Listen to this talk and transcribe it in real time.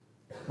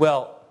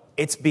Well,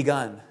 it's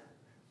begun.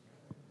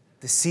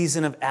 The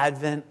season of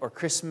Advent or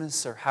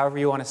Christmas or however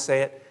you want to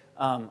say it.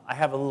 I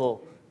have a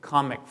little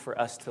comic for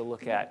us to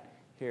look at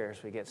here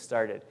as we get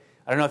started.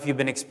 I don't know if you've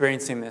been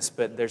experiencing this,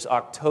 but there's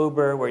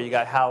October where you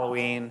got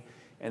Halloween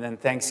and then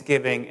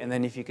Thanksgiving, and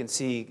then if you can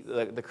see,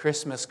 the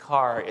Christmas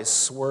car is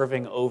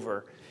swerving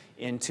over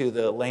into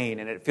the lane,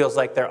 and it feels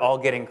like they're all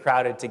getting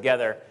crowded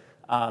together.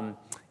 And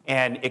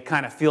it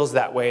kind of feels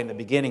that way in the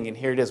beginning, and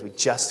here it is. We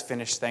just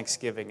finished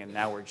Thanksgiving, and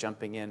now we're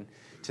jumping in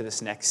to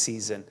this next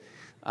season.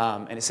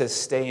 And it says,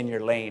 stay in your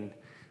lane.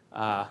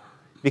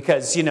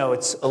 Because,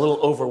 it's a little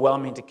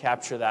overwhelming to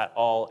capture that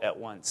all at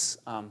once.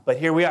 But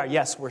here we are.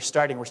 Yes, we're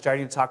starting. We're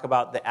starting to talk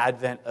about the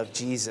advent of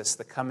Jesus,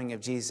 the coming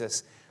of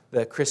Jesus,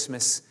 the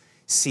Christmas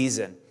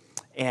season.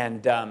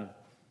 And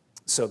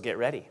so get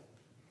ready.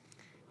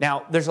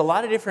 Now, there's a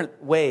lot of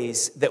different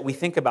ways that we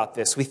think about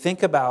this. We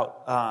think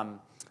about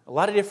a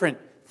lot of different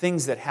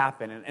things that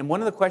happen. And one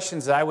of the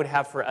questions that I would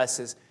have for us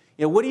is,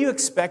 what do you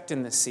expect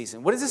in this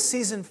season? What is this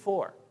season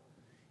for?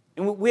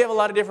 And we have a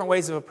lot of different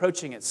ways of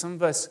approaching it. Some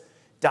of us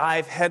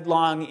dive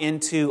headlong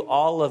into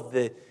all of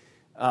the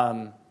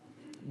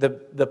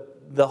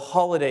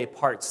holiday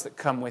parts that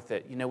come with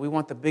it. We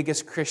want the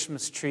biggest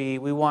Christmas tree.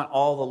 We want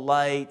all the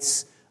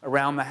lights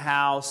around the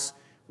house.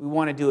 We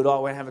want to do it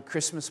all. We want to have a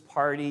Christmas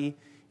party,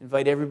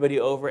 invite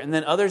everybody over. And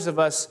then others of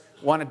us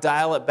want to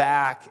dial it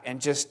back and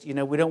just, we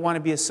don't want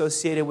to be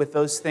associated with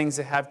those things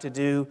that have to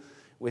do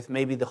with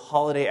maybe the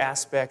holiday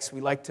aspects. We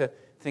like to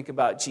think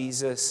about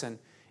Jesus. And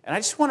I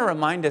just want to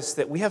remind us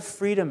that we have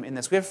freedom in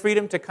this. We have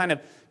freedom to kind of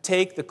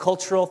take the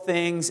cultural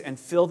things and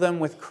fill them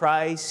with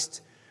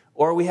Christ,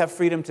 or we have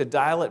freedom to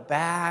dial it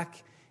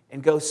back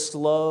and go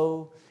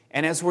slow.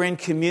 And as we're in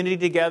community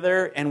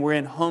together and we're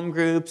in home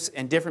groups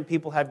and different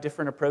people have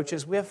different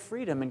approaches, we have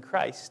freedom in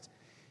Christ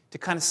to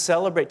kind of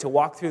celebrate, to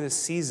walk through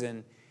this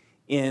season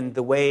in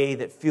the way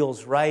that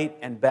feels right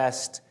and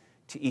best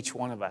to each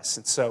one of us.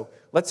 And so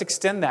let's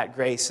extend that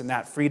grace and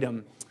that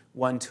freedom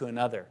one to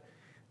another.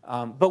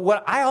 But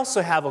what I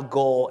also have a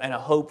goal and a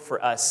hope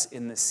for us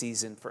in this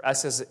season, for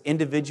us as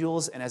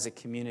individuals and as a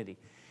community.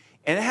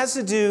 And it has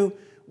to do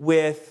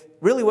with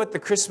really what the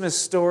Christmas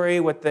story,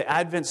 what the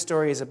Advent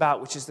story is about,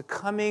 which is the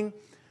coming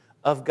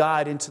of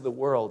God into the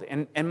world.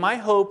 And my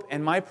hope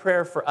and my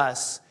prayer for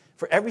us,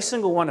 for every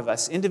single one of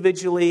us,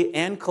 individually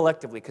and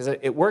collectively, because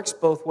it works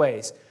both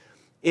ways,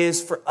 is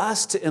for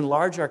us to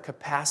enlarge our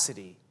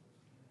capacity,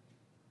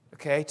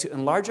 okay? To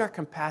enlarge our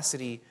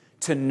capacity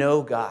to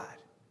know God,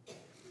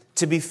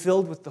 to be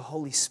filled with the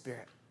Holy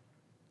Spirit,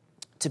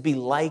 to be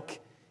like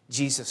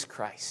Jesus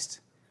Christ.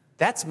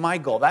 That's my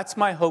goal. That's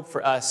my hope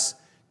for us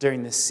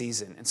during this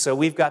season. And so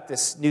we've got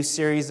this new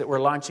series that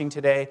we're launching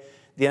today,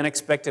 The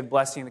Unexpected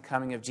Blessing, the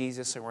Coming of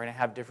Jesus, and we're going to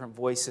have different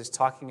voices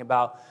talking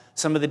about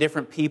some of the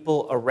different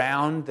people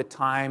around the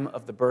time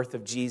of the birth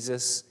of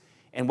Jesus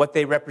and what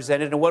they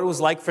represented and what it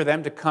was like for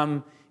them to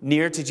come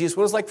near to Jesus,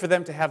 what it was like for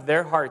them to have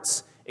their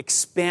hearts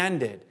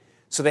expanded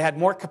so they had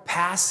more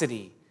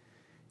capacity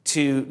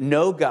to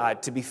know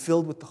God, to be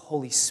filled with the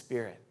Holy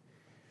Spirit.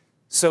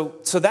 So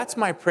that's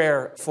my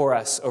prayer for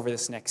us over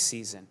this next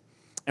season.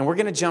 And we're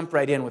going to jump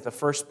right in with the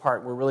first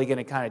part. We're really going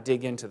to kind of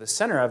dig into the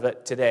center of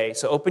it today.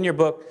 So open your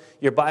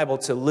Bible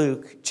to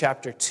Luke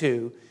chapter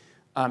 2.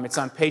 It's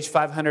on page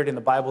 500 in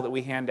the Bible that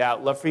we hand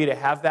out. Love for you to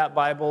have that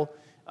Bible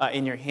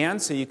in your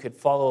hand so you could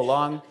follow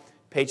along.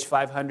 Page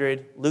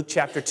 500, Luke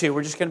chapter 2.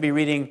 We're just going to be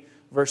reading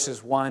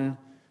verses 1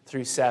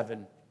 through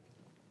 7.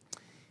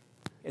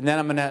 And then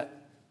I'm going to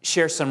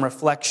share some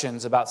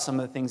reflections about some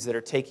of the things that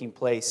are taking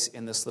place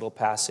in this little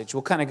passage.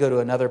 We'll kind of go to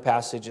another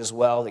passage as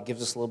well that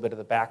gives us a little bit of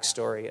the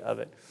backstory of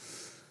it.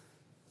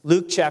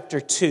 Luke chapter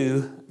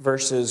 2,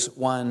 verses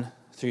 1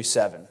 through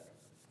 7.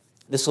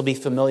 This will be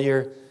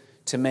familiar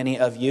to many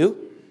of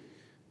you.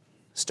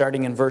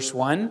 Starting in verse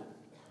 1.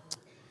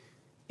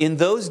 In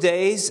those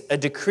days, a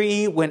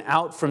decree went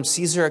out from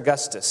Caesar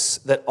Augustus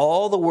that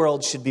all the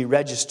world should be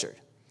registered.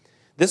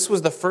 This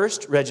was the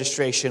first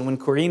registration when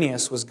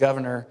Quirinius was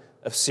governor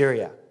of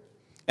Syria.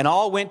 And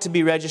all went to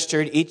be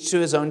registered, each to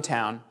his own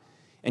town.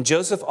 And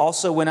Joseph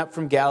also went up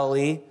from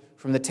Galilee,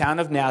 from the town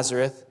of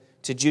Nazareth,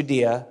 to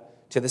Judea,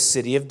 to the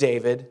city of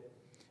David,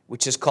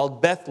 which is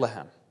called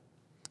Bethlehem,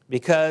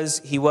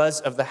 because he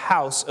was of the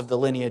house of the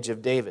lineage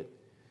of David,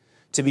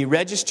 to be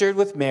registered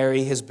with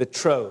Mary, his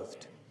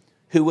betrothed,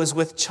 who was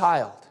with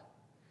child.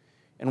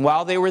 And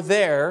while they were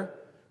there,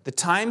 the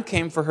time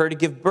came for her to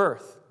give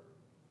birth.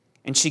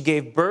 And she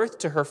gave birth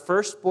to her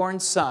firstborn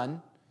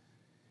son,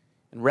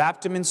 and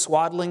wrapped him in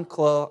swaddling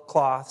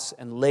cloths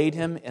and laid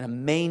him in a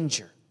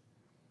manger.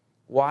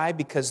 Why?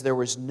 Because there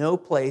was no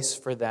place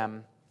for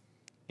them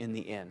in the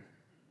inn.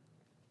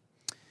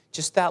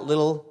 Just that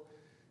little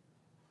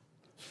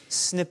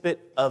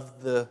snippet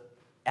of the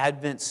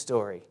Advent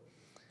story.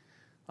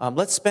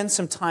 Let's spend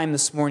some time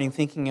this morning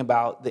thinking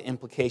about the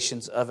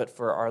implications of it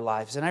for our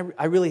lives. And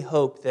I really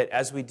hope that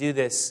as we do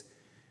this,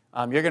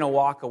 you're going to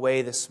walk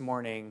away this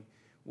morning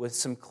with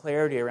some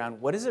clarity around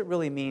what does it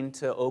really mean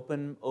to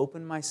open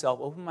myself,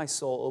 open my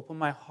soul, open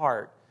my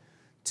heart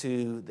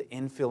to the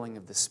infilling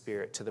of the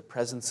Spirit, to the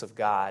presence of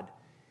God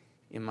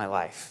in my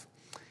life.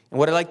 And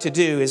what I'd like to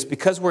do is,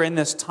 because we're in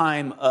this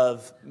time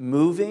of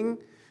moving,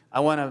 I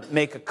want to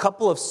make a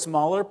couple of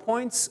smaller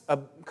points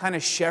of kind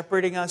of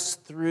shepherding us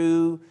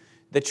through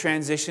the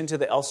transition to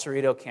the El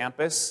Cerrito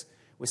campus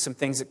with some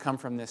things that come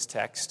from this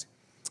text.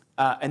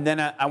 And then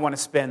I want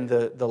to spend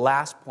the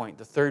last point,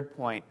 the third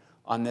point,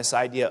 on this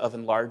idea of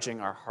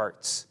enlarging our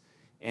hearts.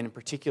 And in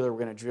particular,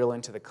 we're going to drill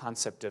into the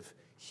concept of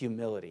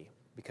humility,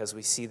 because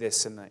we see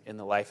this in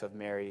the life of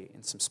Mary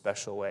in some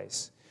special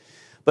ways.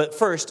 But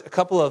first, a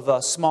couple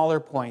of smaller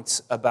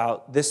points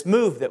about this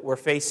move that we're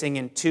facing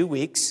in 2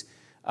 weeks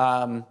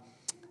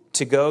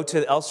to go to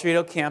the El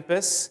Cerrito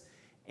campus,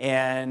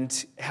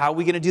 and how are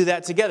we going to do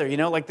that together?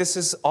 This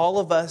is all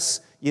of us,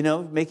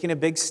 making a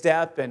big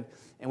step, and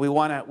we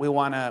want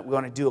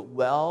to do it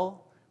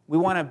well. We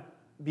want to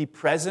be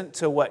present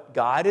to what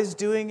God is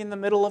doing in the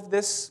middle of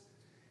this,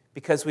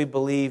 because we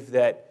believe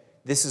that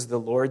this is the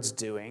Lord's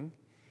doing,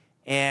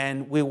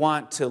 and we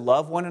want to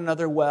love one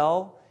another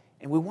well.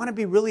 And we want to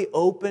be really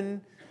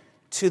open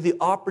to the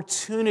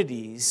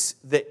opportunities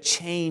that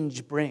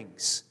change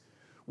brings.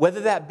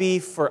 Whether that be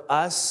for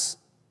us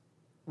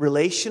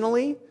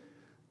relationally.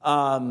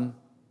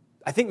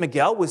 I think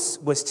Miguel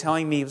was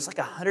telling me it was like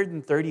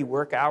 130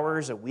 work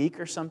hours a week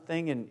or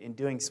something in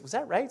doing, was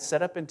that right?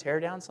 Set up and tear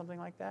down, something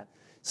like that?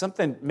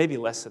 Something, maybe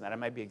less than that. I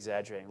might be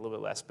exaggerating a little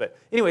bit less. But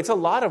anyway, it's a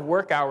lot of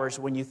work hours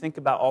when you think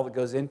about all that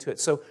goes into it.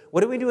 So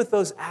what do we do with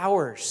those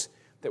hours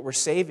that we're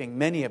saving?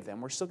 Many of them.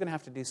 We're still going to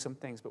have to do some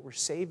things, but we're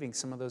saving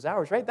some of those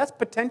hours, right? That's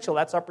potential.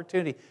 That's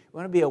opportunity. We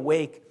want to be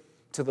awake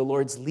to the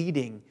Lord's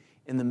leading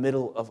in the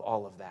middle of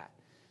all of that.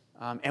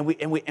 And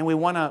we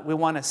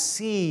want to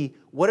see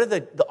what are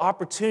the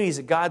opportunities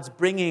that God's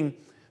bringing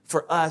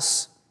for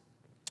us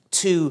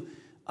to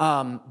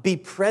be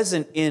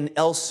present in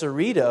El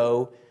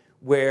Cerrito,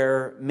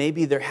 where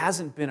maybe there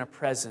hasn't been a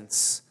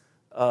presence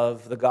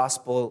of the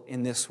gospel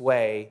in this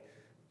way,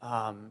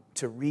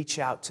 to reach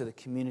out to the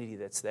community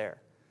that's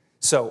there.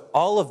 So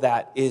all of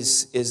that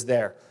is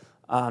there.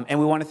 And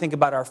we want to think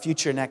about our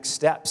future next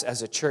steps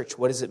as a church.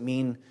 What does it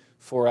mean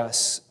for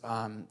us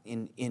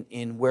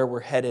in where we're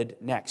headed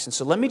next? And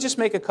so let me just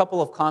make a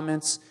couple of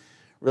comments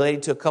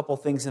related to a couple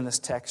things in this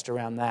text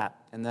around that.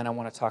 And then I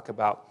want to talk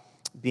about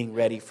being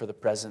ready for the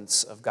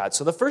presence of God.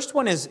 So the first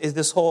one is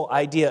this whole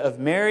idea of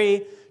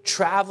Mary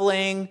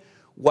traveling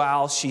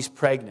while she's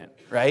pregnant,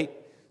 right?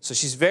 So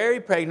she's very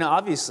pregnant,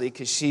 obviously,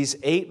 because she's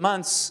 9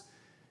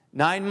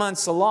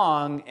 months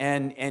along,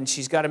 and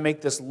she's got to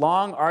make this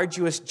long,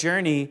 arduous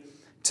journey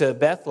to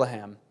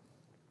Bethlehem.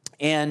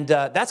 And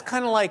that's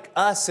kind of like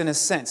us in a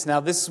sense. Now,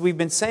 we've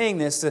been saying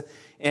this,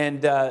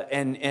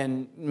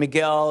 and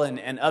Miguel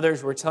and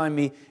others were telling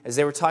me as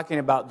they were talking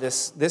about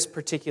this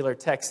particular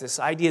text, this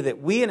idea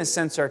that we, in a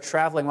sense, are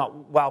traveling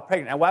while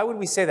pregnant. Now, why would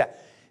we say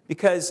that?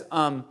 Because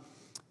on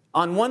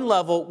one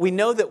level, we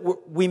know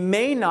that we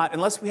may not,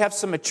 unless we have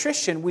some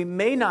attrition, we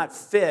may not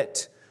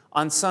fit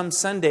on some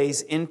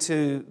Sundays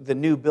into the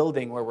new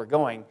building where we're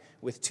going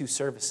with 2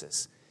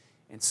 services.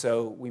 And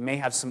so we may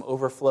have some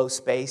overflow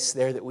space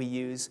there that we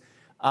use.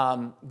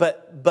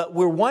 But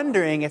we're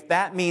wondering if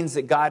that means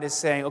that God is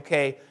saying,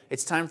 okay,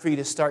 it's time for you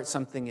to start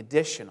something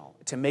additional,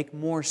 to make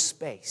more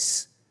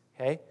space,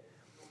 okay?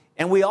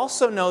 And we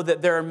also know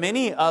that there are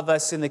many of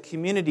us in the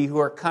community who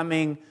are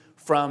coming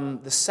from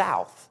the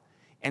south.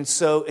 And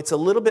so it's a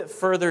little bit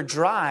further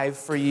drive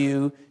for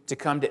you to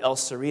come to El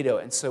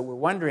Cerrito. And so we're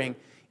wondering,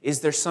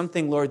 is there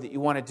something, Lord, that you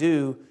want to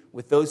do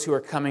with those who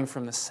are coming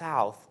from the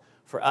south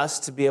for us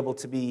to be able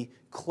to be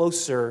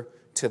closer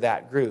to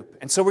that group?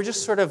 And so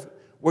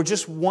we're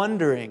just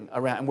wondering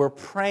around, and we're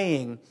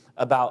praying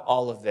about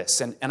all of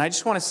this. And I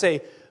just want to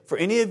say, for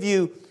any of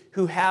you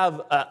who have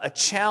a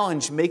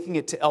challenge making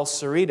it to El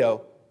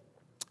Cerrito,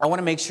 I want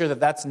to make sure that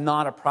that's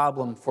not a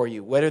problem for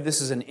you. Whether this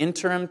is an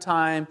interim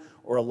time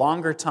or a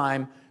longer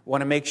time, we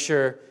want to make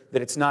sure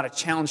that it's not a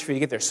challenge for you to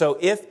get there. So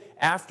if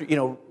after,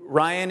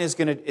 Ryan is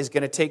going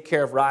to take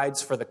care of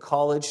rides for the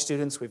college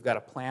students. We've got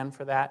a plan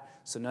for that.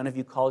 So none of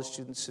you college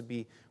students should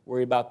be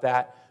worried about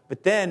that.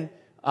 But then,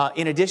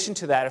 in addition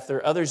to that, if there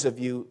are others of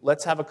you,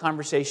 let's have a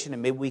conversation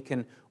and maybe we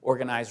can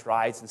organize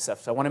rides and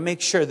stuff. So I want to make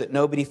sure that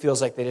nobody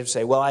feels like they just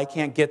say, well, I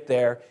can't get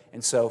there,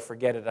 and so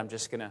forget it. I'm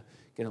just going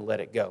to let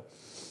it go.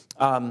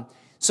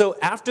 So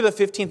after the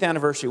 15th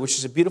anniversary, which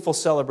is a beautiful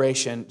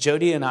celebration,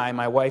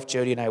 my wife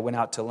Jody and I went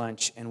out to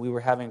lunch, and we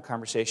were having a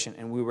conversation,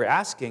 and we were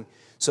asking,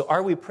 so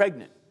are we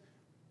pregnant?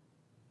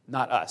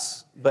 Not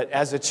us, but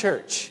as a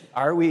church,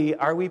 are we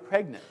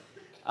pregnant?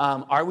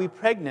 Are we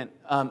pregnant?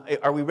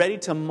 Are we ready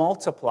to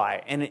multiply?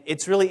 And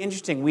it's really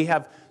interesting. We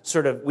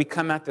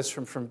come at this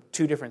from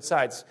 2 different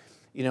sides.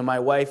 My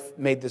wife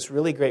made this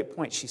really great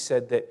point. She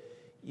said that,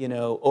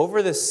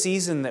 over the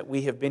season that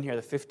we have been here,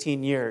 the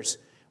 15 years,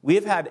 we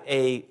have had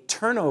a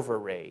turnover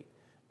rate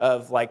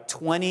of like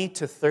 20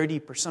 to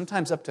 30%,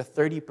 sometimes up to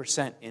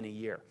 30% in a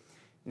year.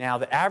 Now,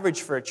 the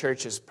average for a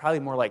church is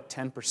probably more like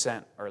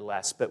 10% or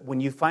less. But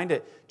when you find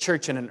a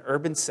church in an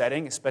urban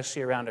setting,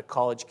 especially around a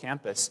college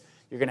campus,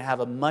 you're going to have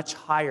a much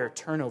higher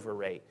turnover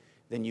rate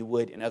than you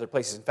would in other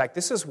places. In fact,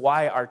 this is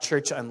why our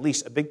Church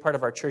Unleashed, a big part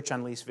of our Church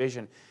Unleashed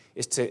vision,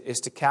 is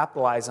to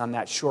capitalize on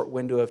that short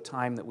window of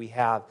time that we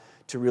have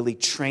to really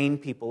train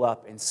people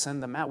up and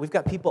send them out. We've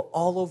got people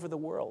all over the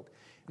world.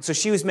 And so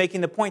she was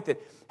making the point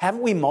that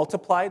haven't we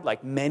multiplied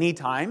like many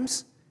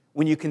times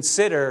when you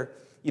consider,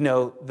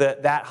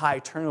 that high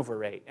turnover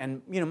rate?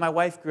 And, my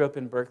wife grew up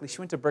in Berkeley. She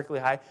went to Berkeley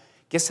High.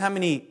 Guess how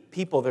many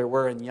people there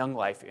were in Young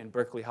Life in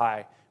Berkeley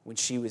High when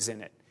she was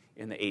in it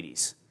in the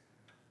 80s?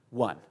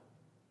 One.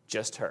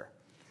 Just her.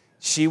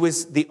 She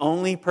was the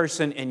only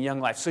person in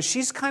Young Life. So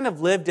she's kind of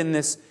lived in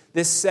this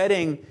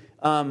setting,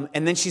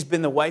 and then she's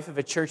been the wife of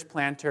a church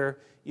planter,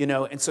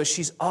 and so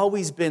she's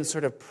always been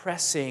sort of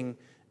pressing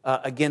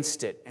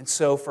against it. And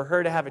so for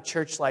her to have a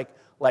church like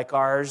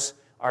ours,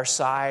 our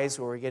size,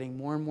 where we're getting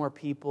more and more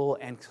people,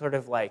 and sort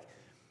of like,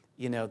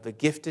 the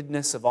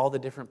giftedness of all the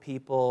different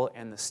people,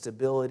 and the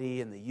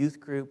stability, and the youth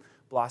group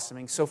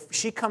blossoming. So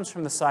she comes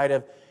from the side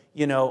of,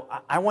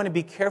 I want to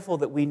be careful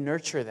that we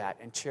nurture that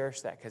and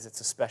cherish that, because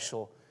that's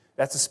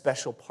a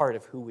special part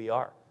of who we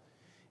are.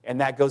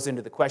 And that goes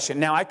into the question.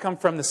 Now, I come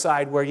from the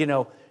side where,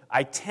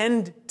 I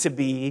tend to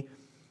be,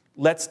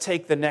 let's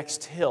take the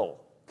next hill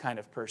kind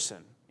of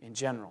person in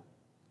general.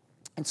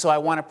 And so I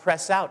want to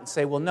press out and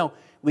say, well, no,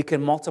 we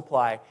can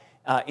multiply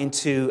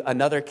into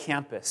another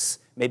campus,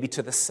 maybe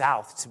to the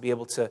south, to be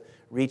able to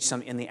reach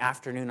some in the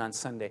afternoon on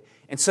Sunday.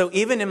 And so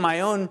even in my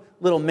own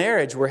little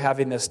marriage, we're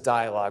having this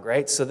dialogue,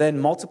 right? So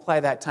then multiply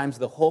that times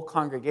the whole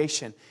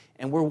congregation,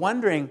 and we're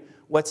wondering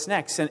what's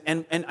next.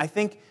 And I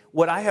think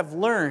what I have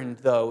learned,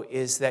 though,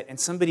 is that, and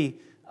somebody,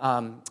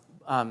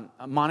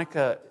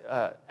 Monica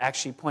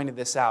actually pointed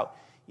this out,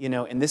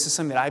 and this is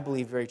something that I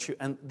believe very true.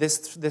 And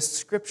this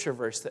scripture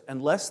verse, that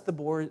unless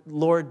the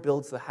Lord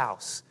builds the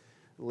house,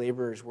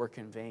 laborers work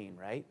in vain,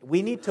 right?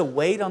 We need to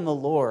wait on the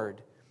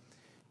Lord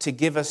to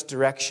give us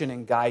direction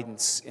and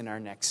guidance in our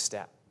next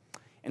step.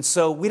 And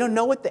so we don't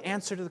know what the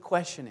answer to the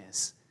question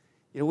is.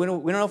 We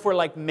don't know if we're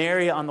like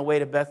Mary on the way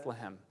to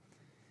Bethlehem.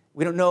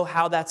 We don't know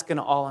how that's going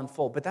to all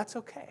unfold, but that's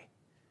okay.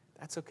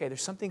 That's okay.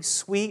 There's something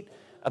sweet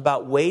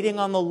about waiting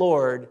on the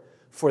Lord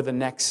for the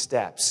next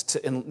steps.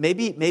 And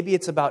maybe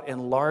it's about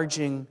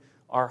enlarging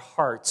our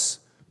hearts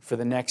for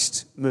the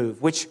next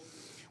move, which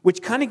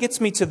kind of gets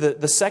me to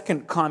the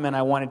second comment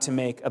I wanted to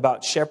make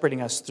about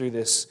shepherding us through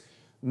this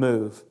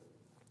move.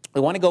 We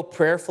want to go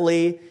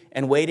prayerfully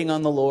and waiting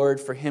on the Lord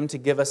for Him to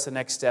give us the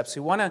next steps.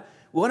 We want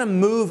to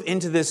move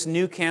into this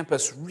new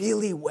campus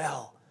really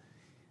well,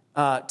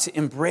 to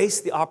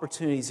embrace the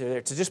opportunities that are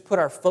there, to just put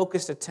our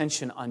focused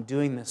attention on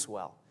doing this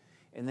well,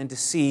 and then to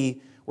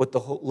see what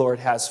the Lord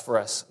has for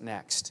us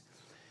next.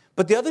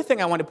 But the other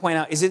thing I want to point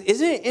out is,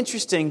 isn't it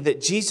interesting that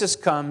Jesus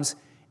comes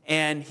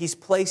and He's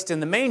placed in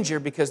the manger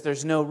because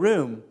there's no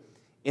room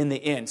in the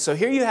inn? So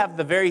here you have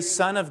the very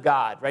Son of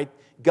God, right?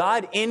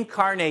 God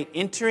incarnate,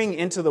 entering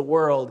into the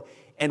world.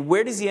 And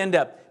where does He end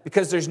up?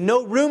 Because there's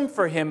no room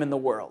for Him in the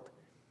world.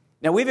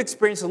 Now, we've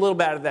experienced a little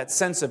bit of that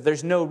sense of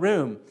there's no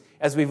room.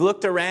 As we've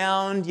looked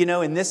around,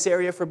 in this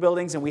area for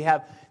buildings, and we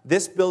have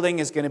this building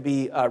is going to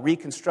be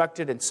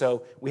reconstructed, and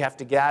so we have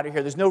to get out of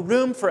here. There's no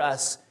room for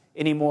us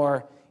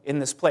anymore in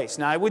this place.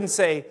 Now, I wouldn't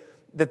say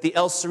that the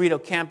El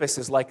Cerrito campus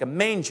is like a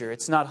manger.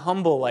 It's not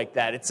humble like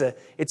that.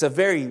 It's a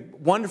very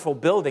wonderful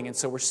building, and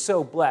so we're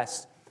so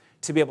blessed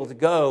to be able to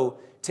go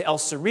to El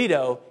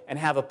Cerrito and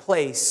have a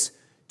place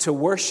to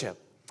worship.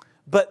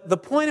 But the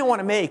point I want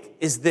to make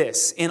is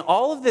this. In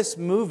all of this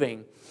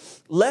moving,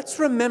 let's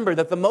remember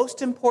that the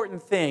most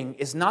important thing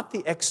is not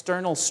the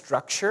external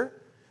structure,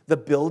 the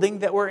building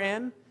that we're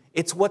in.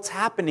 It's what's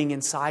happening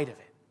inside of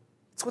it.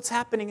 It's what's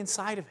happening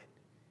inside of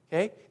it.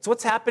 Okay? It's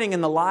what's happening in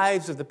the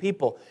lives of the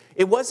people.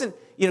 It wasn't,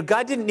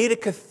 God didn't need a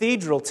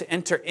cathedral to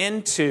enter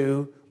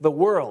into the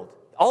world.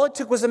 All it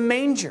took was a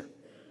manger,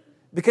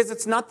 because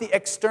it's not the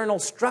external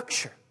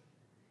structure.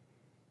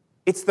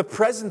 It's the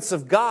presence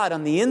of God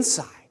on the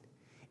inside.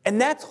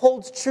 And that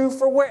holds true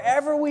for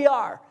wherever we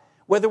are,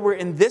 whether we're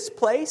in this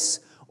place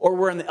or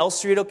we're in the El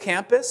Cerrito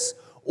campus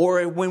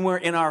or when we're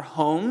in our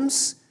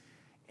homes.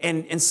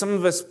 And some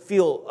of us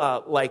feel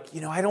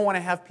I don't want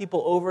to have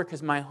people over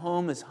because my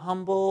home is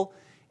humble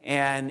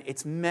and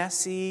it's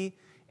messy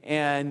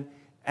and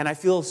I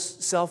feel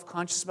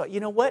self-conscious about,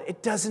 what?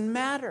 It doesn't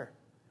matter.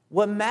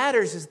 What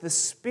matters is the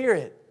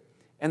spirit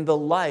and the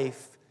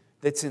life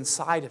that's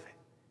inside of it.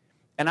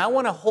 And I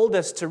want to hold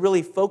us to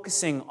really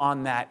focusing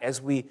on that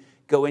as we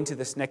go into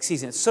this next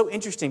season. It's so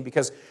interesting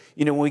because,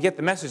 when we get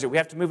the message that we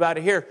have to move out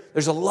of here,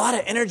 there's a lot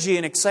of energy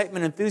and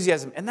excitement and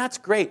enthusiasm. And that's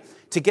great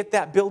to get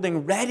that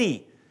building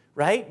ready,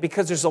 right?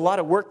 Because there's a lot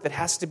of work that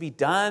has to be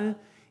done.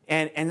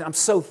 And I'm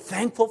so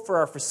thankful for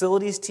our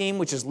facilities team,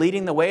 which is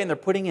leading the way, and they're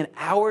putting in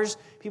hours.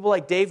 People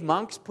like Dave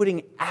Monk's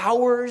putting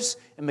hours,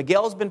 and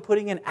Miguel's been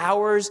putting in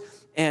hours,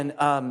 and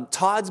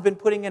Todd's been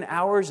putting in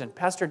hours, and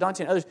Pastor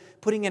Dante and others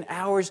putting in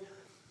hours.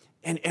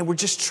 And we're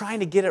just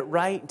trying to get it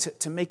right,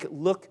 to make it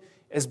look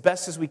as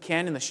best as we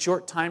can in the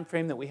short time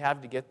frame that we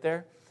have to get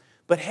there.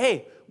 But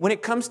hey, when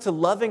it comes to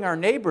loving our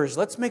neighbors,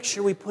 let's make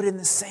sure we put in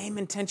the same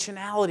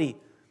intentionality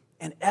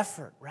and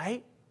effort,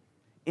 right?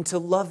 into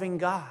loving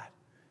God.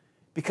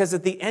 Because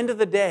at the end of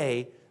the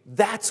day,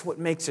 that's what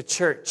makes a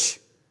church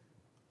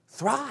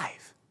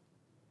thrive.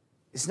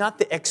 It's not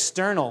the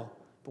external,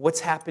 but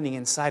what's happening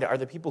inside. Are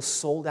the people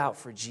sold out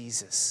for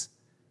Jesus?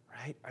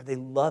 Right? Are they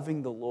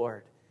loving the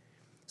Lord?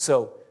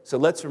 So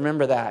let's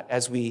remember that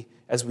as we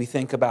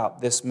think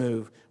about this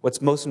move.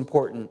 What's most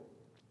important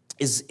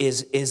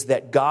is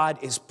that God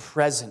is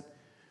present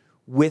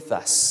with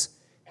us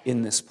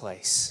in this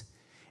place.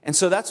 And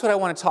so that's what I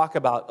want to talk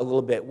about a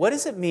little bit. What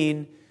does it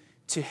mean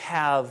to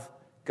have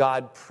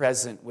God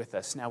present with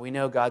us? Now, we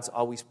know God's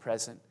always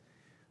present.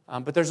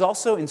 But there's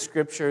also in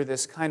Scripture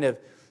this kind of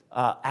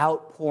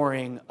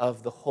outpouring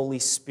of the Holy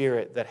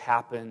Spirit that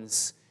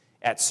happens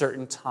at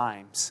certain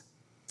times.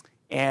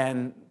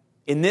 And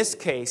in this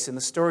case, in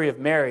the story of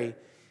Mary,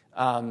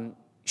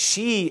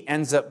 she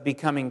ends up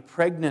becoming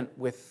pregnant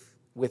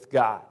with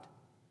God.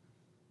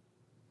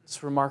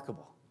 It's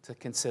remarkable to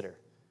consider.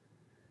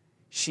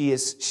 She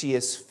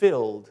is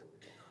filled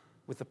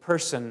with the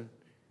person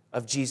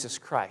of Jesus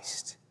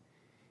Christ.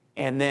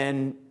 And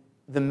then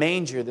the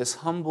manger, this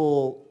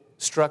humble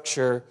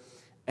structure,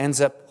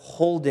 ends up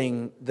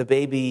holding the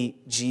baby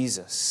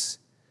Jesus.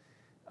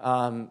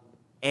 And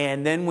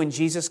then when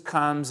Jesus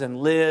comes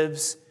and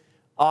lives,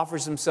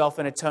 offers himself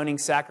an atoning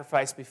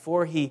sacrifice,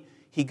 before he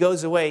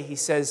goes away, he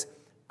says,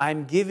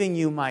 I'm giving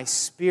you my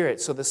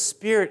Spirit. So the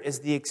Spirit is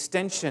the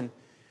extension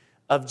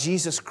of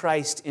Jesus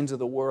Christ into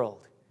the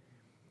world.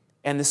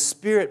 And the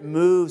Spirit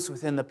moves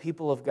within the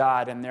people of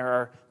God, and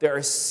there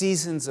are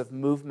seasons of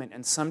movement,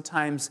 and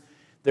sometimes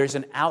there's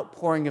an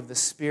outpouring of the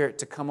Spirit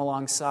to come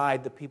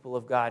alongside the people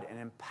of God and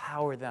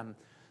empower them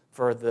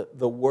for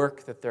the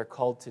work that they're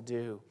called to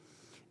do.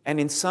 And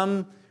in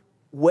some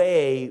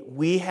way,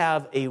 we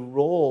have a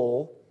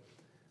role,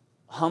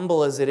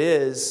 humble as it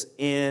is,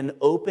 in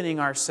opening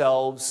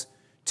ourselves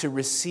to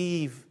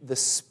receive the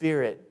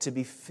Spirit, to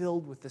be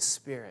filled with the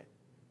Spirit.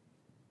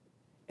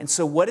 And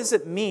so what does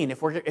it mean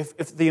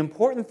if the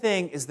important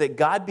thing is that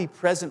God be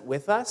present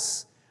with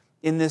us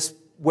in this,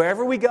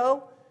 wherever we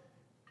go?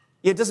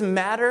 It doesn't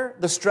matter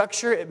the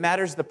structure, it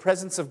matters the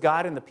presence of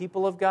God and the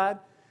people of God.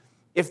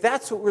 If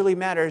that's what really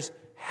matters,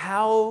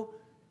 how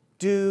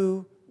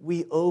do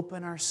we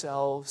open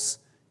ourselves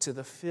to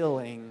the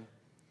filling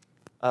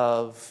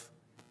of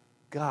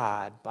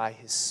God by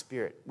His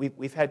Spirit?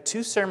 We've had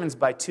 2 sermons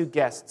by 2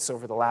 guests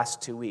over the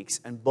last 2 weeks,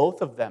 and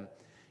both of them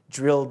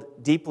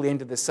drilled deeply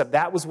into this subject.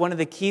 That was one of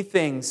the key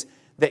things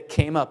that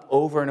came up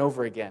over and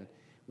over again,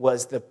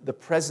 was the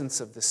presence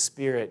of the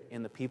Spirit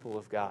in the people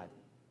of God.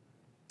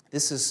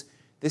 This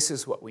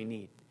is what we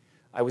need.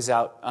 I was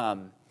out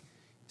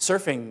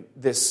surfing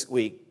this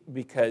week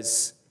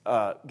because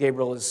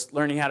Gabriel is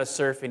learning how to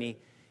surf, and he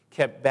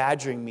kept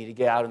badgering me to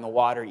get out in the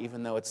water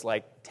even though it's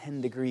like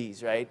 10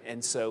 degrees, right?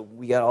 And so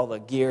we got all the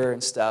gear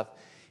and stuff.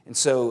 And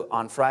so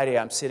on Friday,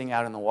 I'm sitting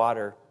out in the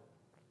water,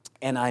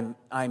 and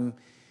I'm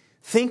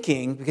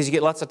thinking, because you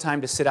get lots of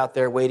time to sit out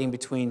there waiting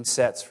between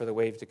sets for the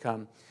wave to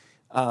come,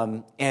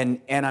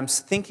 and I'm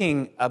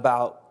thinking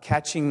about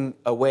catching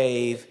a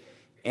wave,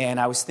 and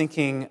I was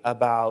thinking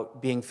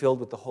about being filled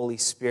with the Holy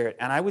Spirit.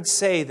 And I would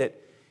say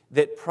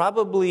that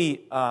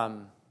probably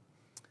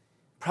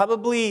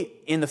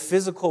in the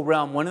physical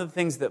realm, one of the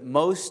things that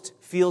most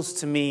feels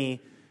to me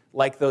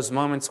like those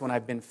moments when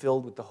I've been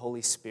filled with the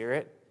Holy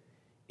Spirit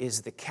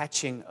is the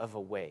catching of a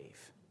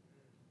wave.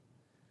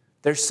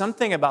 There's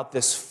something about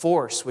this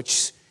force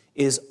which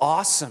is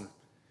awesome.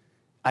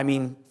 I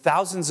mean,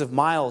 thousands of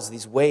miles,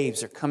 these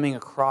waves are coming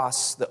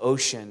across the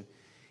ocean.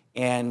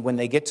 And when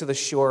they get to the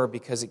shore,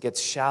 because it gets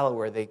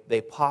shallower,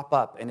 they pop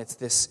up. And it's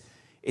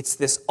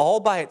this all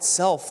by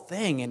itself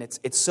thing. And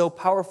it's so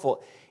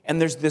powerful. And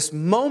there's this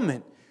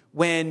moment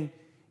when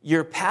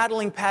you're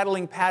paddling,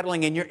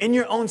 and you're in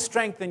your own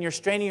strength, and you're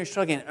straining, you're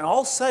struggling. And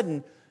all of a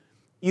sudden,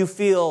 you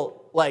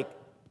feel like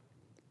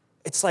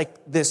it's like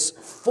this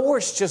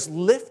force just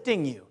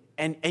lifting you,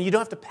 and you don't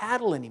have to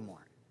paddle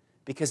anymore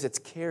because it's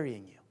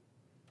carrying you.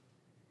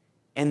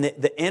 And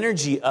the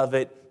energy of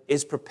it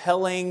is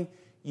propelling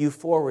you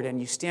forward,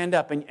 and you stand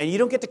up, and you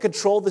don't get to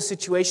control the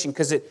situation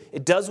because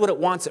it does what it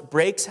wants, it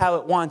breaks how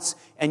it wants,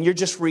 and you're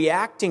just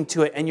reacting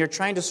to it, and you're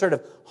trying to sort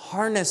of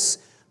harness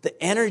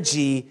the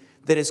energy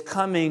that is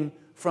coming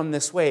from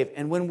this wave.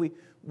 And when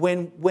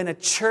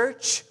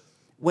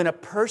a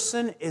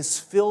person is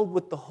filled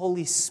with the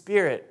Holy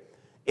Spirit,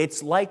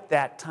 it's like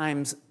that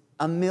times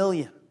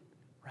 1,000,000,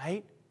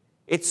 right?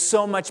 It's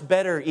so much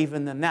better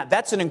even than that.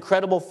 That's an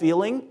incredible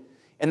feeling,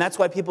 and that's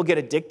why people get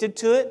addicted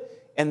to it,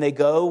 and they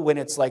go when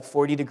it's like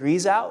 40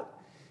 degrees out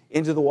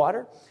into the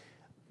water.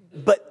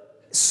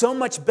 But so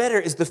much better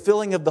is the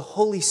filling of the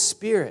Holy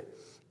Spirit.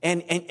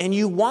 And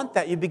you want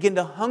that. You begin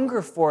to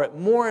hunger for it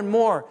more and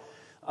more,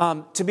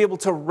 to be able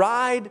to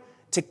ride,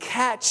 to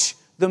catch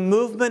the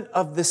movement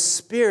of the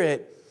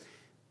Spirit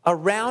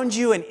around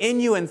you and in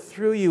you and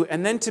through you,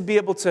 and then to be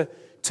able to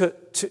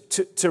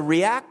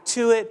react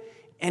to it,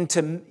 and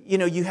to,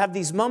 you have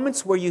these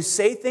moments where you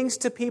say things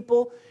to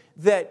people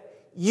that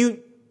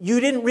you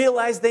didn't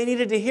realize they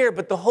needed to hear,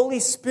 but the Holy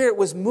Spirit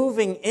was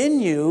moving in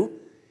you,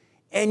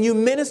 and you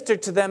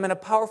ministered to them in a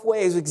powerful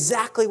way. It was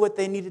exactly what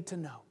they needed to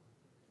know.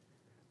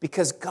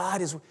 Because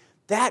God is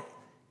that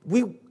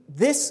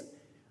this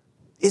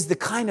is the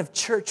kind of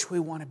church we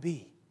want to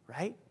be,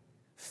 right?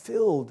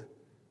 Filled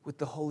with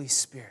the Holy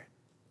Spirit.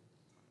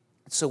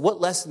 So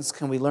what lessons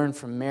can we learn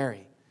from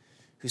Mary,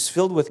 who's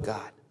filled with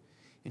God,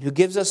 and who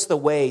gives us the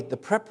way, the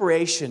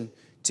preparation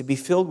to be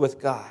filled with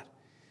God?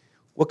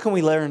 What can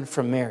we learn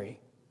from Mary?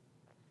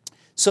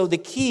 So the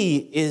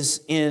key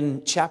is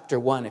in chapter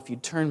 1. If you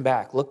turn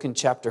back, look in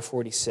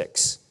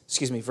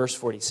verse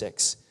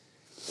 46.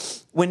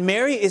 When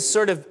Mary is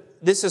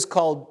this is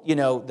called,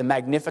 the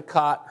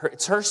Magnificat.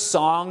 It's her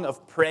song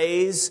of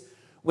praise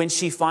when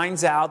she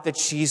finds out that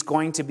she's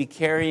going to be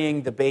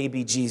carrying the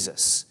baby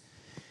Jesus.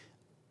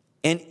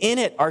 And in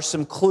it are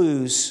some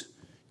clues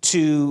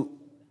to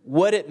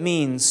what it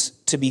means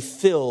to be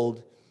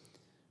filled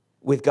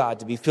with God,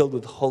 to be filled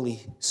with the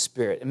Holy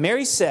Spirit. And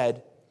Mary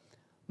said,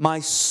 "My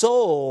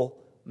soul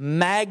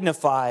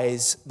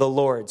magnifies the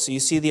Lord." So you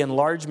see the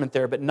enlargement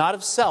there, but not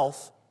of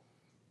self,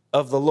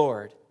 of the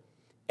Lord.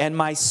 "And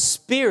my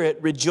spirit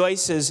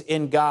rejoices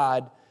in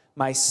God,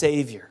 my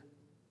Savior.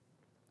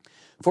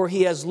 For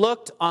he has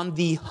looked on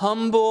the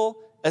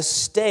humble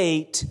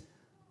estate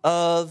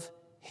of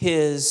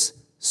his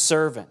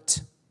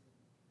servant."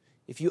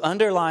 If you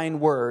underline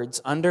words,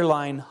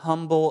 underline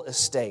humble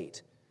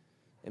estate.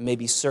 It may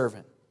be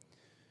servant.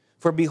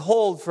 "For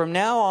behold, from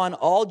now on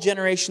all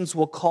generations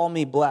will call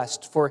me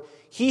blessed. For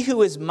he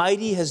who is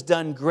mighty has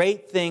done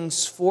great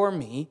things for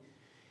me,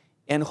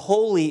 and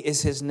holy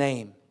is his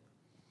name.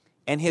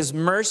 And his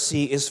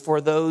mercy is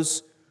for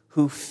those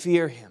who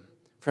fear him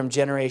from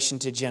generation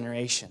to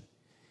generation.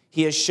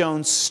 He has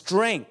shown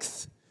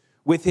strength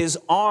with his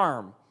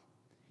arm.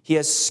 He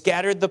has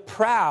scattered the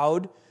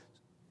proud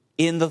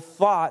in the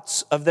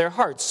thoughts of their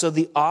hearts." So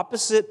the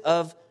opposite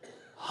of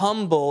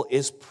humble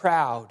is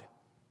proud.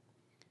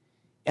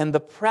 And the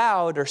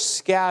proud are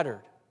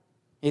scattered.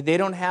 They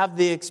don't have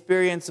the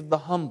experience of the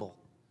humble.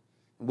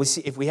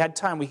 If we had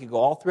time, we could go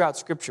all throughout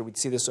Scripture. We'd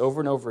see this over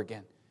and over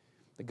again.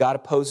 That God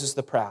opposes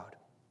the proud,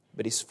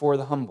 but he's for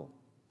the humble.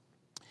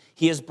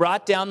 "He has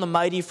brought down the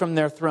mighty from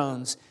their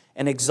thrones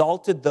and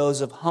exalted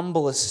those of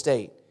humble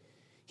estate.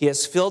 He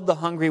has filled the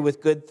hungry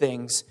with good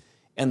things,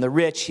 and the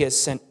rich he has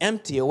sent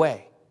empty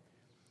away.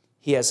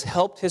 He has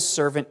helped his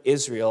servant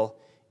Israel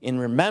in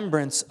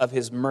remembrance of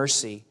his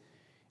mercy,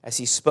 as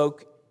he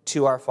spoke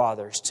to our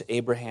fathers, to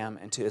Abraham,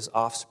 and to his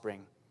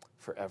offspring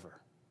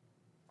forever."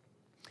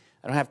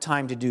 I don't have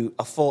time to do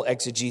a full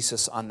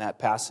exegesis on that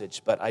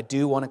passage, but I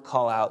do want to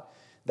call out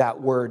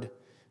that word,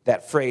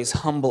 that phrase,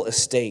 humble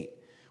estate,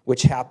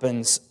 which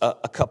happens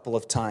a couple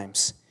of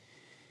times.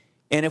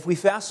 And if we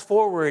fast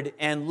forward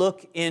and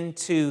look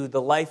into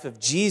the life of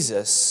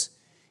Jesus,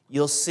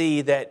 you'll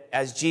see that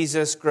as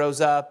Jesus grows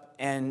up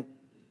and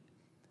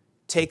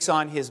takes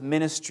on his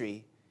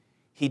ministry,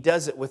 he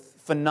does it with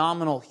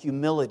phenomenal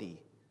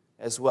humility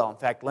as well. In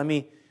fact, let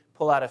me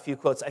pull out a few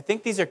quotes. I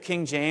think these are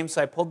King James,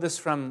 so I pulled this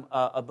from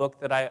a book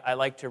that I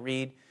like to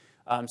read.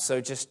 So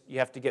just you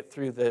have to get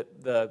through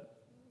the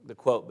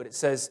quote. But it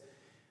says,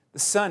 "The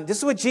Son," this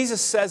is what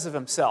Jesus says of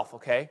himself,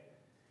 okay?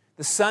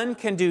 "The Son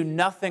can do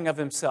nothing of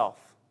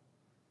himself.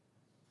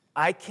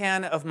 I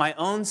can of my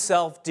own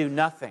self do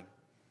nothing.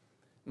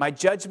 My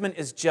judgment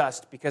is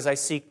just because I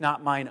seek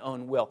not mine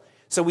own will."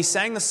 So we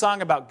sang the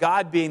song about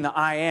God being the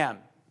I am.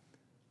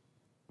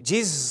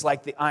 Jesus is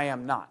like the I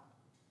am not.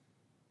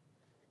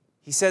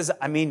 He says,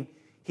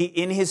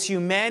 in his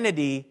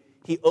humanity,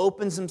 he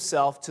opens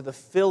himself to the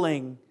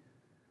filling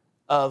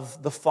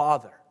of the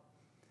Father.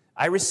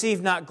 "I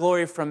receive not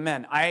glory from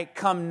men. I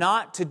come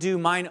not to do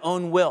mine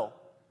own will.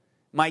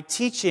 My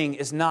teaching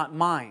is not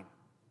mine."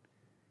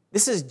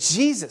 This is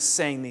Jesus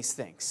saying these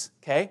things,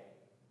 okay?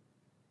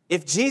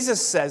 If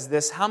Jesus says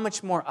this, how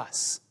much more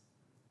us?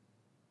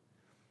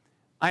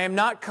 "I am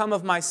not come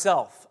of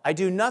myself. I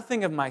do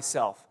nothing of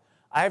myself.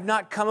 I have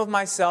not come of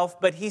myself,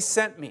 but he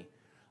sent me.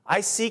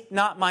 I seek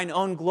not mine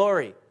own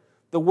glory.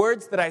 The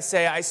words that I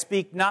say, I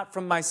speak not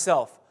from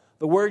myself.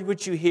 The word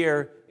which you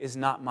hear is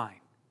not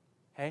mine."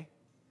 Okay?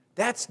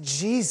 That's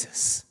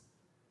Jesus.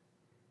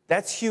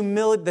 That's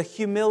humility, the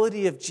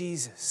humility of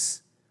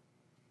Jesus.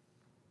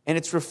 And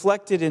it's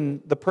reflected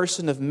in the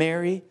person of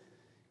Mary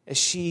as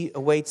she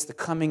awaits the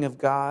coming of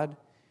God.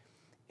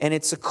 And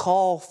it's a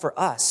call for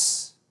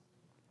us.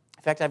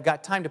 In fact, I've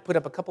got time to put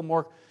up a couple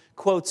more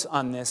quotes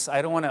on this.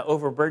 I don't want to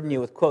overburden you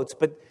with quotes,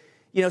 but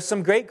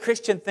some great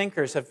Christian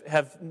thinkers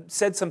have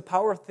said some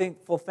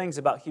powerful things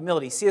about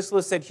humility. C.S.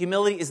 Lewis said,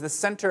 "Humility is the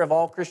center of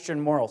all Christian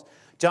morals."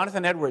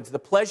 Jonathan Edwards, "The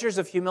pleasures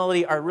of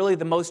humility are really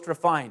the most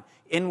refined,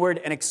 inward,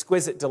 and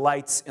exquisite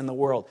delights in the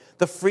world."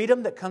 The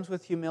freedom that comes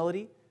with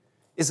humility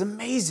is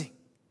amazing.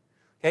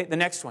 Okay, the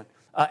next one.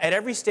 "At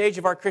every stage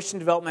of our Christian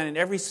development, in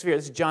every sphere,"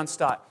 this is John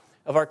Stott,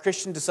 "of our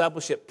Christian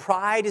discipleship,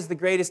 pride is the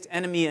greatest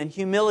enemy and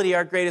humility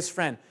our greatest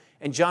friend."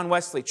 And John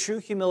Wesley, "True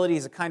humility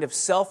is a kind of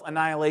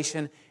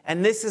self-annihilation,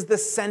 and this is the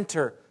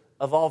center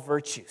of all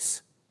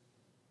virtues."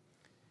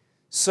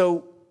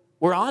 So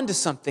we're on to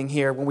something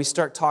here when we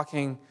start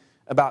talking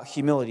about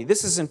humility.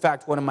 This is, in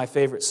fact, one of my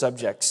favorite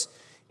subjects,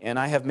 and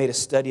I have made a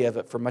study of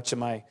it for much of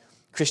my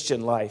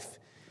Christian life.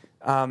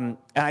 And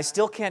I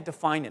still can't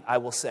define it, I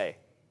will say.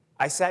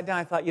 I sat down,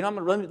 I thought,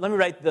 let me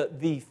write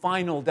the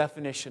final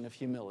definition of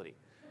humility.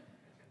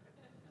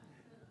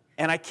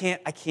 And I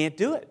can't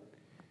do it.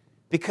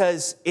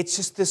 Because it's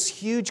just this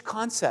huge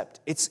concept.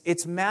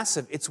 It's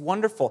massive. It's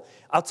wonderful.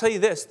 I'll tell you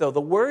this, though. The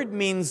word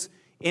means,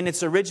 in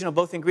its original,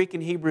 both in Greek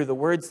and Hebrew, the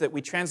words that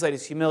we translate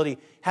as humility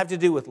have to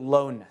do with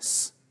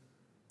lowness.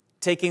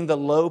 Taking the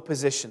low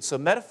position. So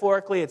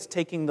metaphorically, it's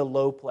taking the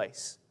low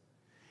place.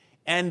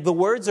 And the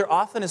words are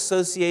often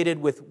associated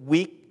with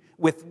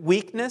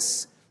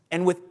weakness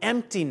and with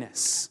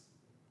emptiness.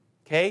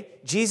 Okay?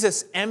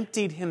 Jesus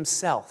emptied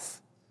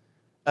himself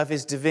of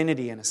his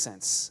divinity, in a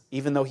sense,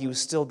 even though he was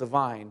still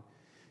divine,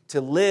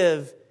 to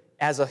live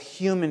as a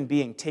human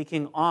being,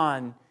 taking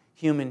on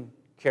human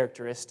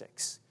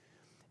characteristics.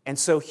 And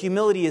so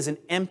humility is an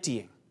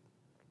emptying.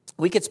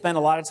 We could spend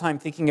a lot of time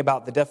thinking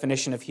about the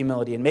definition of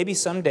humility, and maybe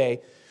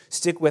someday,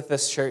 stick with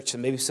this, church,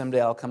 and maybe someday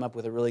I'll come up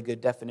with a really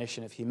good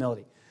definition of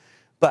humility.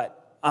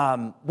 But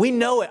we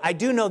know it. I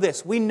do know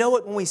this. We know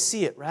it when we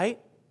see it, right?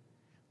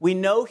 We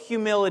know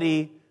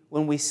humility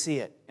when we see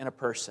it in a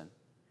person.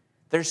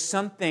 There's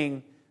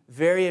something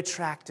very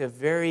attractive,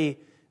 very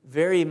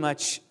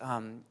much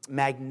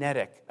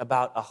magnetic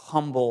about a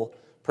humble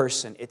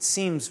person. It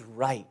seems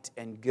right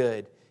and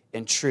good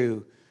and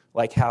true,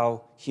 like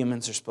how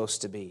humans are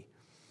supposed to be.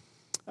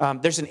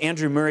 There's an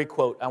Andrew Murray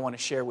quote I want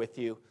to share with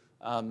you.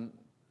 It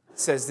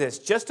says this: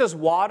 just as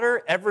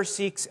water ever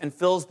seeks and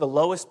fills the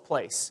lowest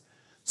place,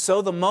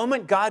 so the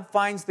moment God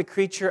finds the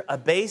creature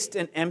abased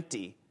and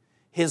empty,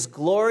 his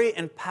glory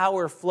and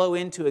power flow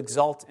in to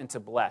exalt and to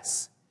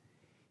bless.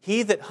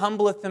 He that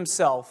humbleth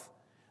himself,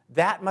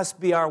 that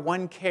must be our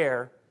one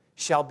care,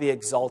 shall be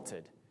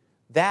exalted.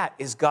 That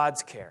is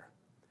God's care.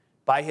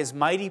 By his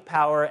mighty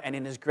power and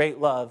in his great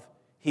love,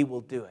 he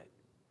will do it.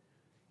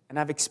 And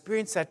I've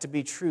experienced that to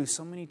be true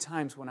so many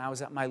times when I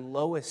was at my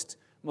lowest,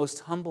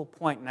 most humble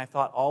point and I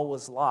thought all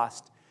was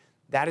lost.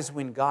 That is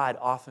when God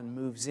often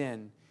moves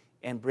in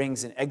and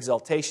brings an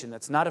exaltation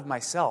that's not of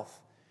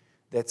myself,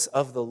 that's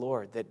of the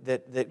Lord,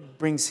 that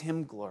brings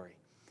him glory.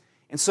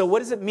 And so what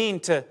does it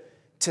mean to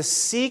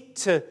seek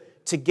to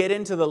get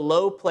into the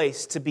low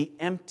place, to be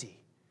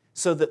empty,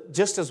 so that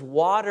just as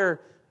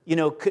water,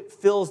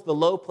 fills the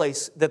low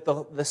place, that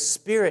the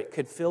Spirit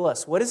could fill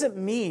us? What does it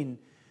mean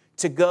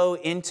to go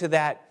into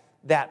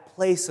that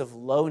place of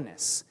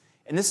lowness?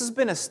 And this has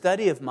been a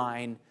study of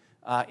mine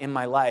in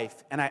my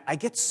life, and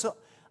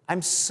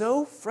I'm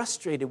so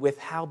frustrated with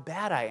how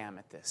bad I am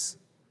at this.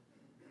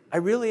 I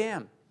really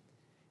am.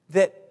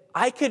 That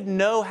I could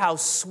know how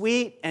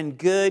sweet and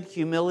good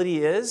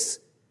humility is,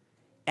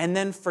 and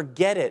then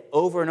forget it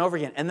over and over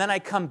again. And then I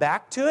come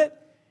back to it,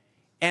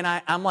 and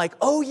I'm like,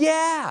 oh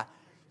yeah.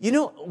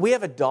 We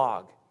have a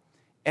dog,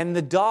 and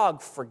the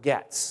dog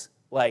forgets,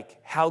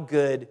 how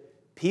good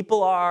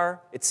people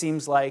are, it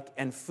seems like,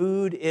 and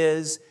food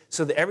is,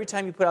 so that every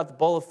time you put out the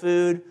bowl of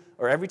food,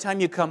 or every time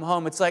you come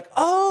home, it's like,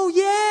 oh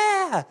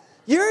yeah,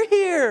 you're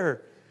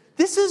here.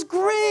 This is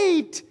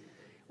great.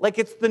 Like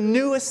it's the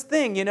newest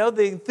thing,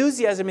 the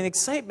enthusiasm and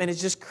excitement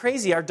is just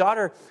crazy. Our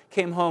daughter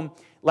came home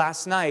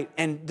last night,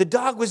 and the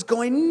dog was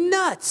going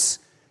nuts,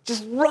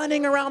 just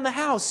running around the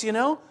house,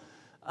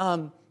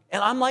 And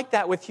I'm like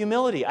that with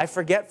humility. I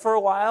forget for a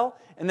while,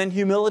 and then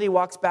humility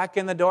walks back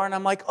in the door, and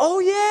I'm like, oh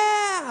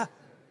yeah,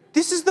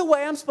 this is the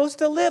way I'm supposed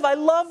to live. I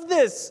love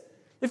this.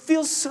 It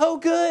feels so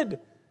good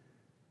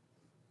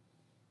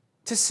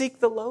to seek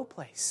the low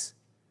place.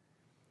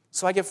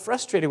 So I get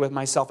frustrated with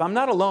myself. I'm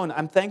not alone.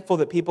 I'm thankful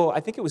that people,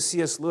 I think it was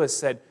C.S. Lewis,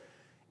 said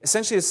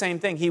essentially the same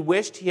thing. He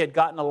wished he had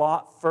gotten a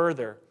lot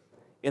further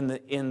in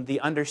the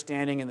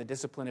understanding and the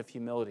discipline of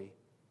humility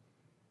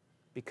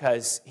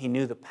because he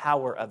knew the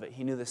power of it.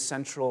 He knew the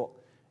central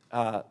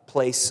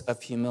place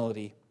of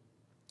humility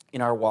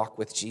in our walk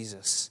with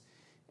Jesus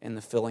and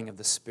the filling of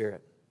the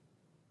Spirit.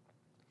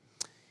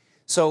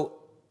 So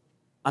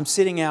I'm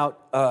sitting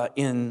out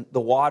in the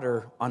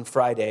water on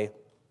Friday,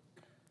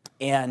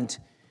 and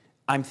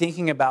I'm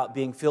thinking about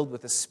being filled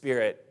with the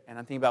Spirit, and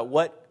I'm thinking about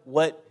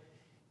what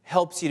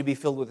helps you to be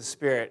filled with the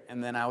Spirit.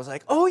 And then I was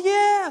like, oh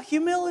yeah,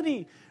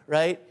 humility,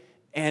 right?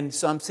 And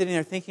so I'm sitting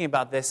there thinking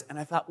about this, and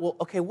I thought, well,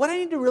 okay, what I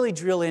need to really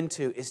drill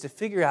into is to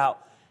figure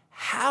out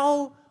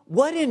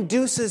what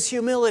induces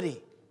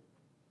humility?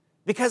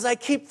 Because I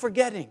keep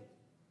forgetting.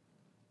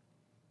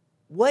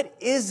 What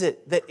is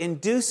it that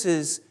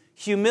induces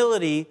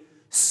humility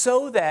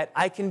so that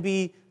I can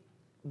be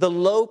the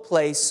low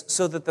place,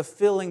 so that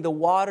the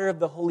water of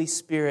the Holy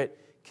Spirit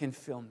can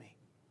fill me?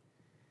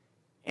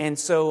 And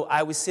so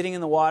I was sitting in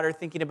the water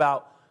thinking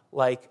about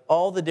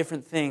all the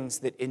different things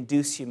that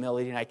induce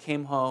humility. And I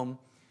came home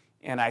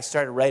and I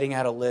started writing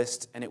out a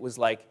list, and it was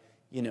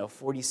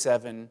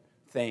 47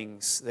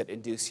 things that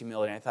induce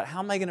humility. And I thought, how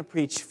am I going to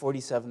preach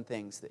 47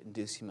 things that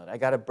induce humility? I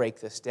got to break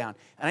this down.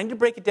 And I need to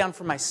break it down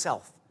for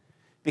myself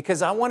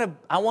because I want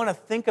to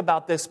think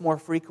about this more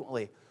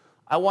frequently.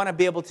 I want to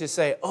be able to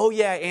say, oh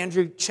yeah,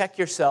 Andrew, check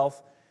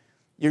yourself.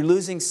 You're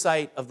losing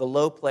sight of the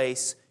low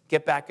place.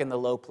 Get back in the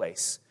low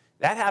place.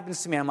 That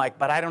happens to me. I'm like,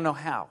 but I don't know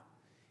how.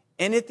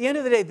 And at the end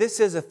of the day, this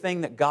is a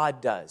thing that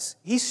God does.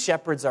 He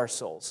shepherds our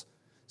souls.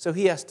 So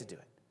he has to do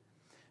it.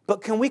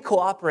 But can we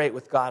cooperate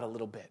with God a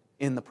little bit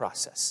in the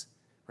process,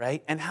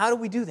 right? And how do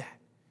we do that?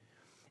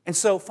 And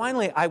so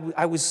finally,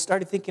 I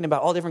started thinking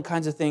about all different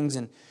kinds of things,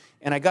 and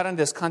I got into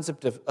this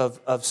concept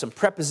of some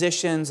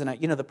prepositions. And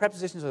the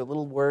prepositions are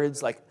little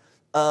words like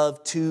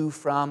of, to,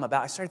 from,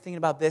 about. I started thinking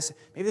about this.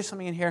 Maybe there's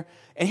something in here.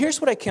 And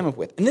here's what I came up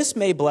with. And this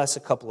may bless a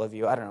couple of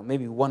you. I don't know.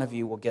 Maybe one of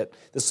you will get,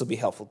 this will be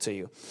helpful to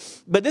you.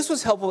 But this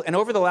was helpful. And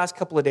over the last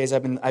couple of days,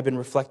 I've been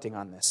reflecting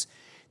on this.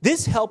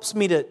 This helps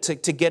me to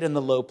get in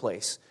the low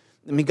place.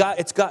 I mean,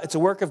 it's a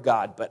work of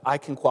God, but I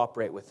can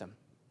cooperate with him.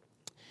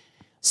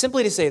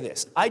 Simply to say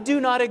this: I do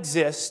not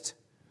exist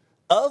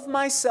of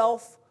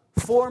myself,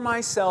 for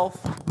myself,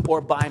 or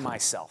by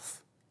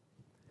myself.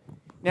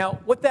 Now,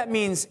 what that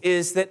means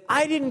is that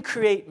I didn't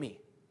create me,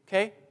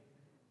 okay?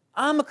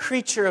 I'm a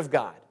creature of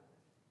God.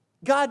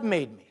 God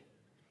made me.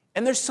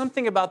 And there's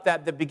something about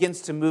that begins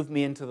to move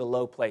me into the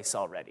low place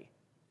already.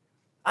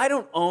 I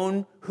don't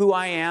own who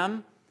I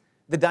am,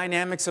 the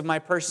dynamics of my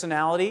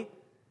personality.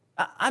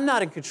 I'm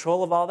not in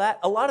control of all that.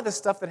 A lot of the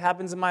stuff that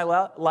happens in my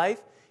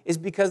life is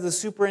because the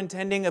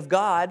superintending of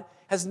God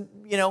has,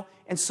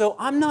 and so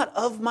I'm not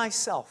of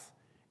myself.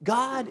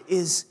 God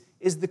is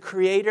the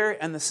creator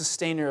and the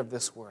sustainer of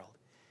this world.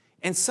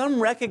 And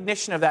some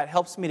recognition of that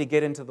helps me to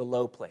get into the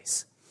low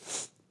place.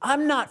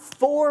 I'm not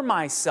for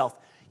myself.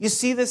 You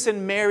see this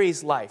in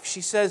Mary's life.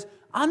 She says,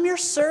 I'm your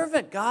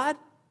servant, God.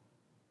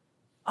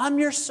 I'm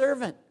your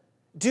servant.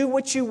 Do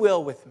what you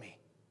will with me.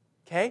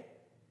 Okay?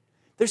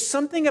 There's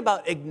something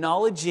about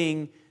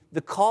acknowledging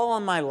the call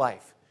on my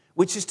life,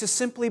 which is to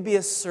simply be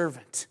a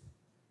servant.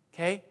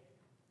 Okay?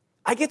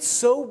 I get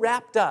so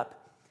wrapped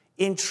up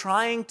in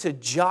trying to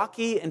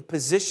jockey and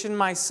position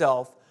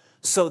myself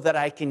so that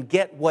I can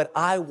get what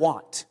I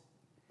want.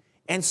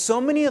 And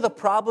so many of the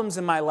problems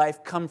in my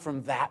life come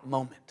from that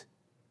moment.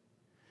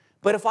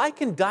 But if I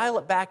can dial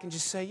it back and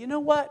just say, you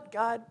know what,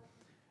 God,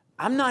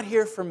 I'm not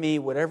here for me.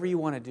 Whatever you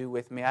want to do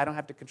with me, I don't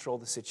have to control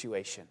the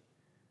situation.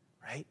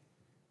 Right?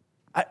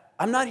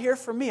 I'm not here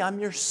for me. I'm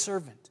your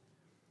servant.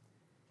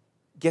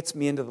 Gets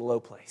me into the low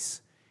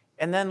place.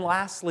 And then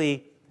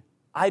lastly,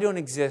 I don't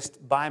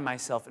exist by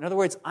myself. In other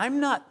words, I'm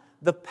not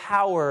the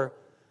power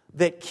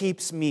that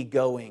keeps me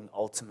going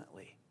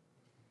ultimately.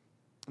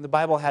 And the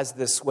Bible has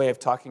this way of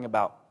talking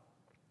about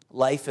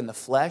life in the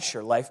flesh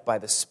or life by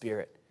the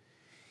Spirit.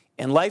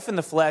 And life in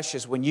the flesh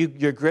is when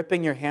you're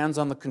gripping your hands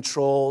on the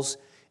controls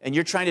and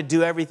you're trying to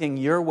do everything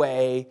your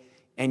way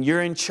and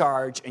you're in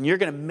charge and you're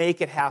going to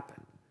make it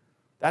happen.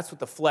 That's what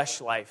the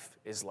flesh life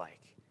is like.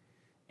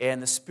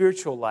 And the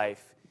spiritual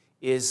life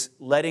is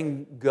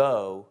letting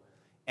go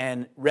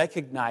and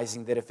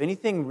recognizing that if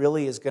anything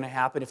really is going to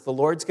happen, if the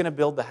Lord's going to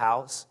build the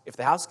house, if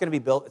the house is going to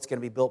be built, it's going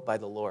to be built by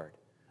the Lord,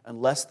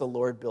 unless the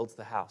Lord builds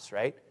the house,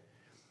 right?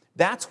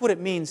 That's what it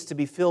means to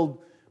be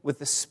filled with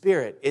the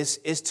Spirit,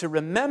 is to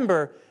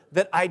remember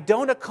that I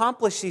don't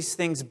accomplish these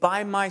things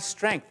by my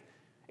strength.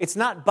 It's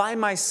not by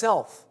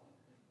myself.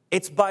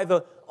 It's by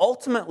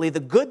ultimately the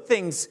good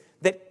things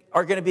that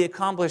are going to be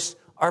accomplished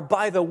are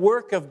by the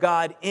work of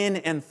God in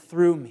and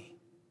through me.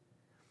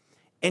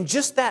 And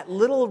just that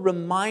little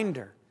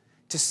reminder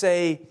to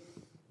say,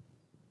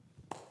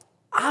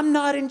 I'm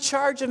not in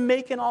charge of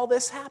making all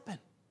this happen.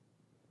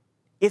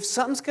 If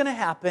something's going to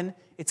happen,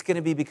 it's going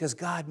to be because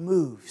God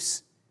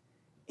moves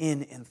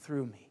in and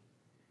through me.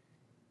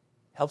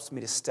 Helps me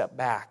to step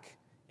back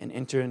and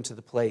enter into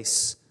the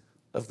place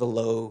of the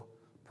low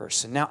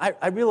person. Now,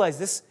 I realize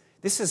this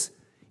is,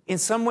 in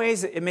some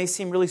ways, it may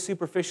seem really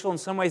superficial. In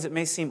some ways, it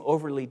may seem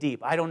overly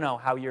deep. I don't know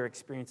how you're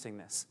experiencing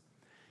this.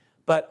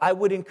 But I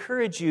would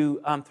encourage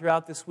you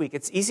throughout this week.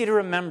 It's easy to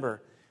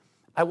remember.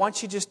 I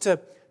want you just to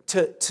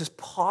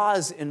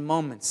pause in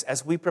moments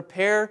as we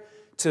prepare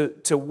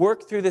to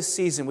work through this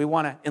season. We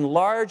want to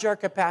enlarge our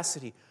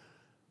capacity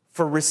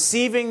for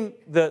receiving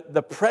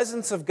the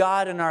presence of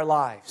God in our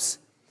lives.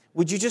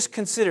 Would you just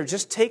consider,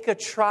 just take a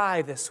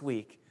try this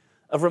week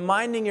of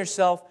reminding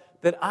yourself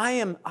that I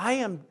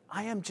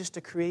am just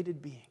a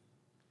created being.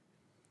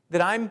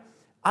 That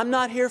I'm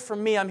not here for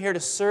me. I'm here to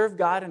serve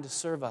God and to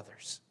serve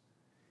others.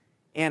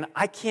 And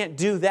I can't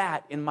do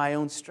that in my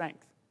own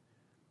strength.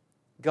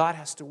 God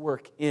has to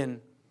work in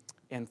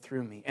and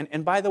through me.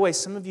 And by the way,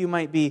 some of you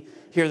might be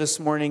here this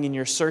morning and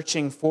you're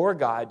searching for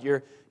God.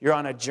 You're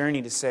on a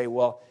journey to say,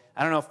 well,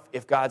 I don't know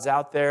if God's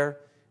out there.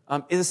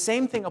 The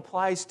same thing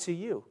applies to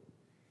you.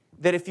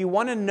 That if you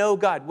want to know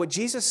God, what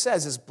Jesus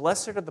says is,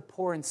 blessed are the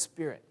poor in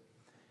spirit.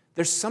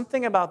 There's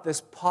something about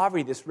this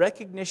poverty, this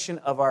recognition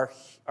of our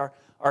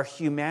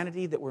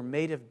humanity, that we're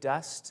made of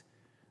dust,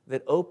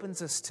 that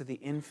opens us to the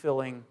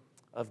infilling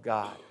of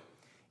God.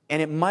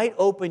 And it might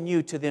open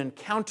you to the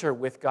encounter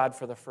with God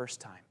for the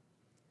first time.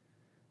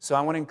 So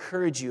I want to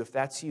encourage you, if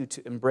that's you,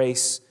 to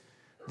embrace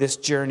this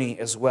journey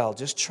as well.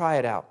 Just try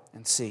it out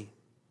and see.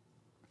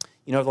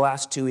 The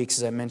last 2 weeks,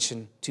 as I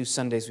mentioned, 2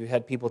 Sundays, we've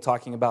had people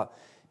talking about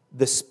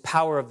this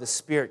power of the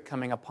Spirit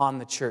coming upon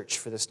the church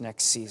for this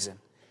next season.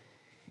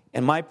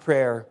 And my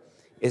prayer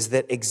is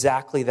that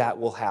exactly that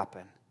will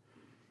happen.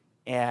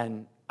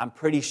 And I'm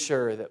pretty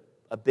sure that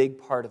a big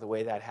part of the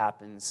way that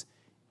happens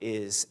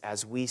is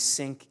as we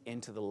sink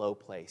into the low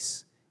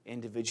place,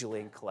 individually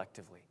and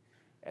collectively,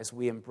 as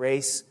we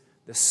embrace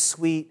the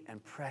sweet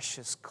and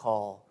precious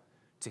call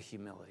to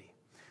humility.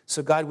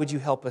 So God, would you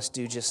help us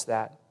do just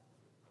that?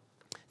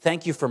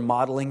 Thank you for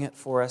modeling it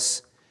for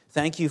us.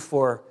 Thank you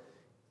for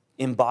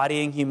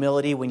embodying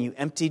humility when you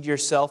emptied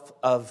yourself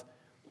of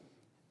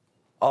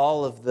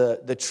all of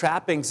the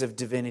trappings of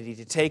divinity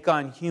to take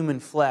on human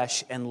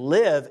flesh and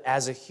live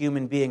as a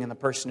human being in the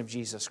person of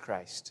Jesus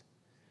Christ.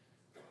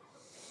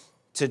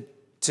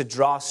 To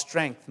draw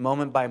strength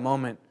moment by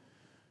moment,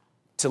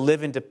 to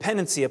live in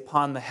dependency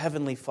upon the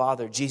Heavenly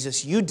Father.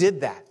 Jesus, you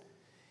did that.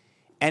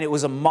 And it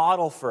was a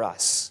model for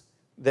us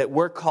that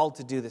we're called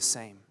to do the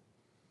same.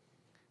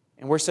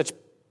 And we're such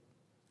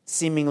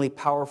seemingly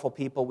powerful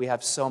people. We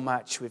have so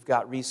much. We've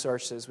got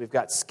resources. We've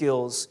got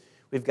skills.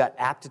 We've got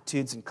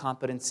aptitudes and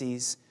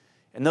competencies.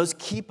 And those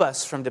keep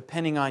us from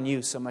depending on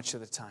you so much of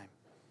the time.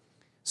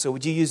 So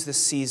would you use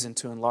this season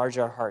to enlarge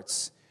our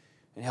hearts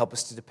and help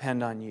us to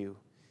depend on you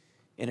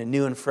in a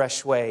new and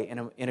fresh way,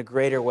 in a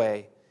greater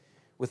way,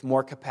 with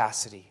more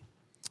capacity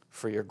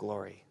for your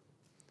glory.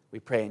 We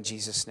pray in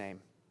Jesus' name.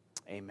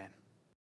 Amen.